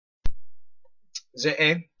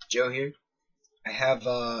Joe here. I have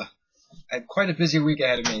quite a busy week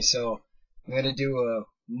ahead of me, so I'm gonna do a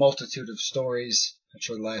multitude of stories that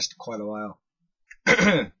should last quite a while.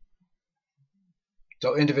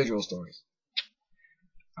 So individual stories.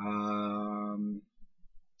 I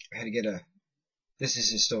had to get a. This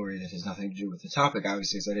is a story that has nothing to do with the topic,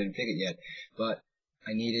 obviously, as I didn't pick it yet. But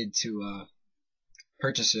I needed to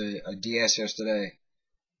purchase a DS yesterday,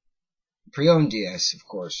 pre-owned DS, of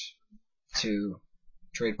course, to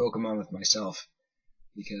trade Pokemon with myself,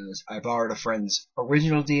 because I borrowed a friend's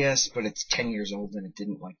original DS, but it's 10 years old and it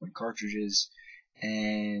didn't like my cartridges,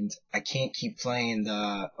 and I can't keep playing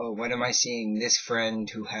when am I seeing this friend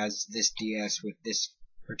who has this DS with this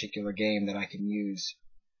particular game that I can use.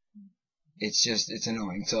 It's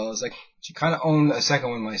annoying. So I was like, to kind of own a second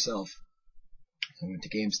one myself. So I went to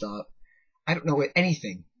GameStop. I don't know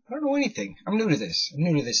anything. I'm new to this. I'm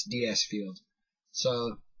new to this DS field.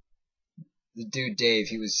 So the dude Dave,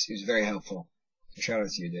 he was very helpful. So shout out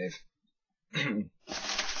to you, Dave.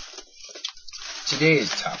 Today's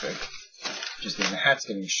topic, just the hat's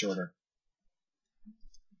getting shorter.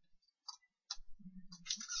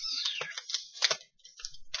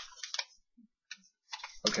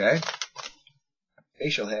 Okay.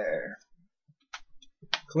 Facial hair.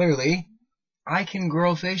 Clearly, I can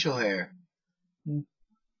grow facial hair.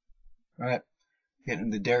 Alright. Getting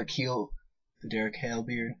the Derek Hale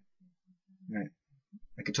beard. Right.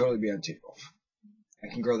 I could totally be on TikTok. I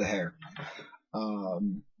can grow the hair. But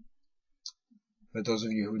those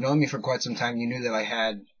of you who know me for quite some time, you knew that I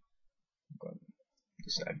had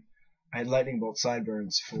lightning bolt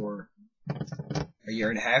sideburns for a year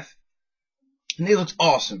and a half. And they looked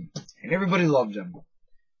awesome. And everybody loved them.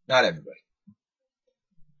 Not everybody.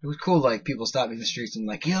 It was cool, like, people stopped me in the streets and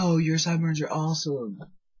like, yo, your sideburns are awesome.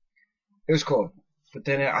 It was cool. But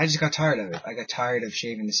then I just got tired of it. I got tired of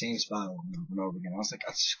shaving the same spot over and over again. I was like,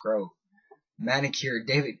 screw. Manicured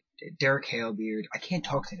Derek Hale beard. I can't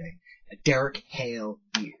talk today. A Derek Hale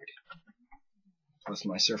beard. Plus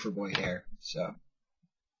my surfer boy hair. So,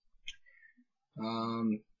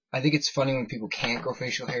 I think it's funny when people can't grow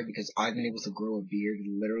facial hair, because I've been able to grow a beard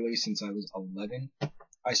literally since I was 11.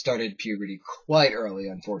 I started puberty quite early,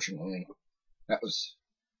 unfortunately. That was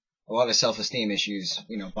a lot of self-esteem issues,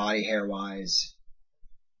 body hair-wise.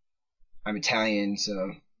 I'm Italian,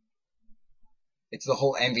 so it's the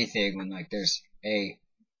whole envy thing when, like, there's a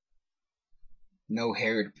no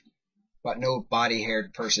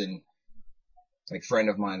body-haired person, like, friend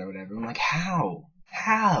of mine or whatever. I'm like, how?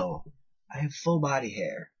 I have full body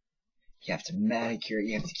hair. You have to manicure it.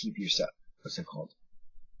 You have to keep yourself, what's it called?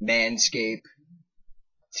 Manscape,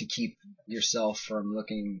 to keep yourself from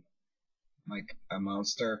looking like a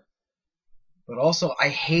monster. But also, I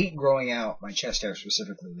hate growing out my chest hair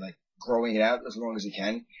specifically, like growing it out as long as you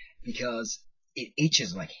can, because it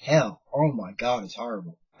itches like hell. Oh my god, it's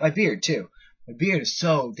horrible. My beard too. My beard is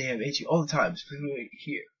so damn itchy all the time, especially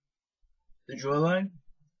here. The jawline,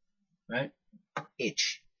 right?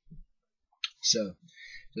 Itch. So,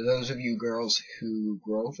 to those of you girls who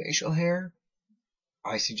grow facial hair,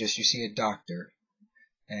 I suggest you see a doctor.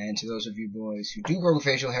 And to those of you boys who do grow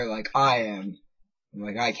facial hair like I am,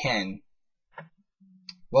 like I can,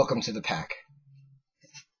 welcome to the pack.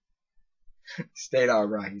 Stay on,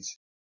 Rockies.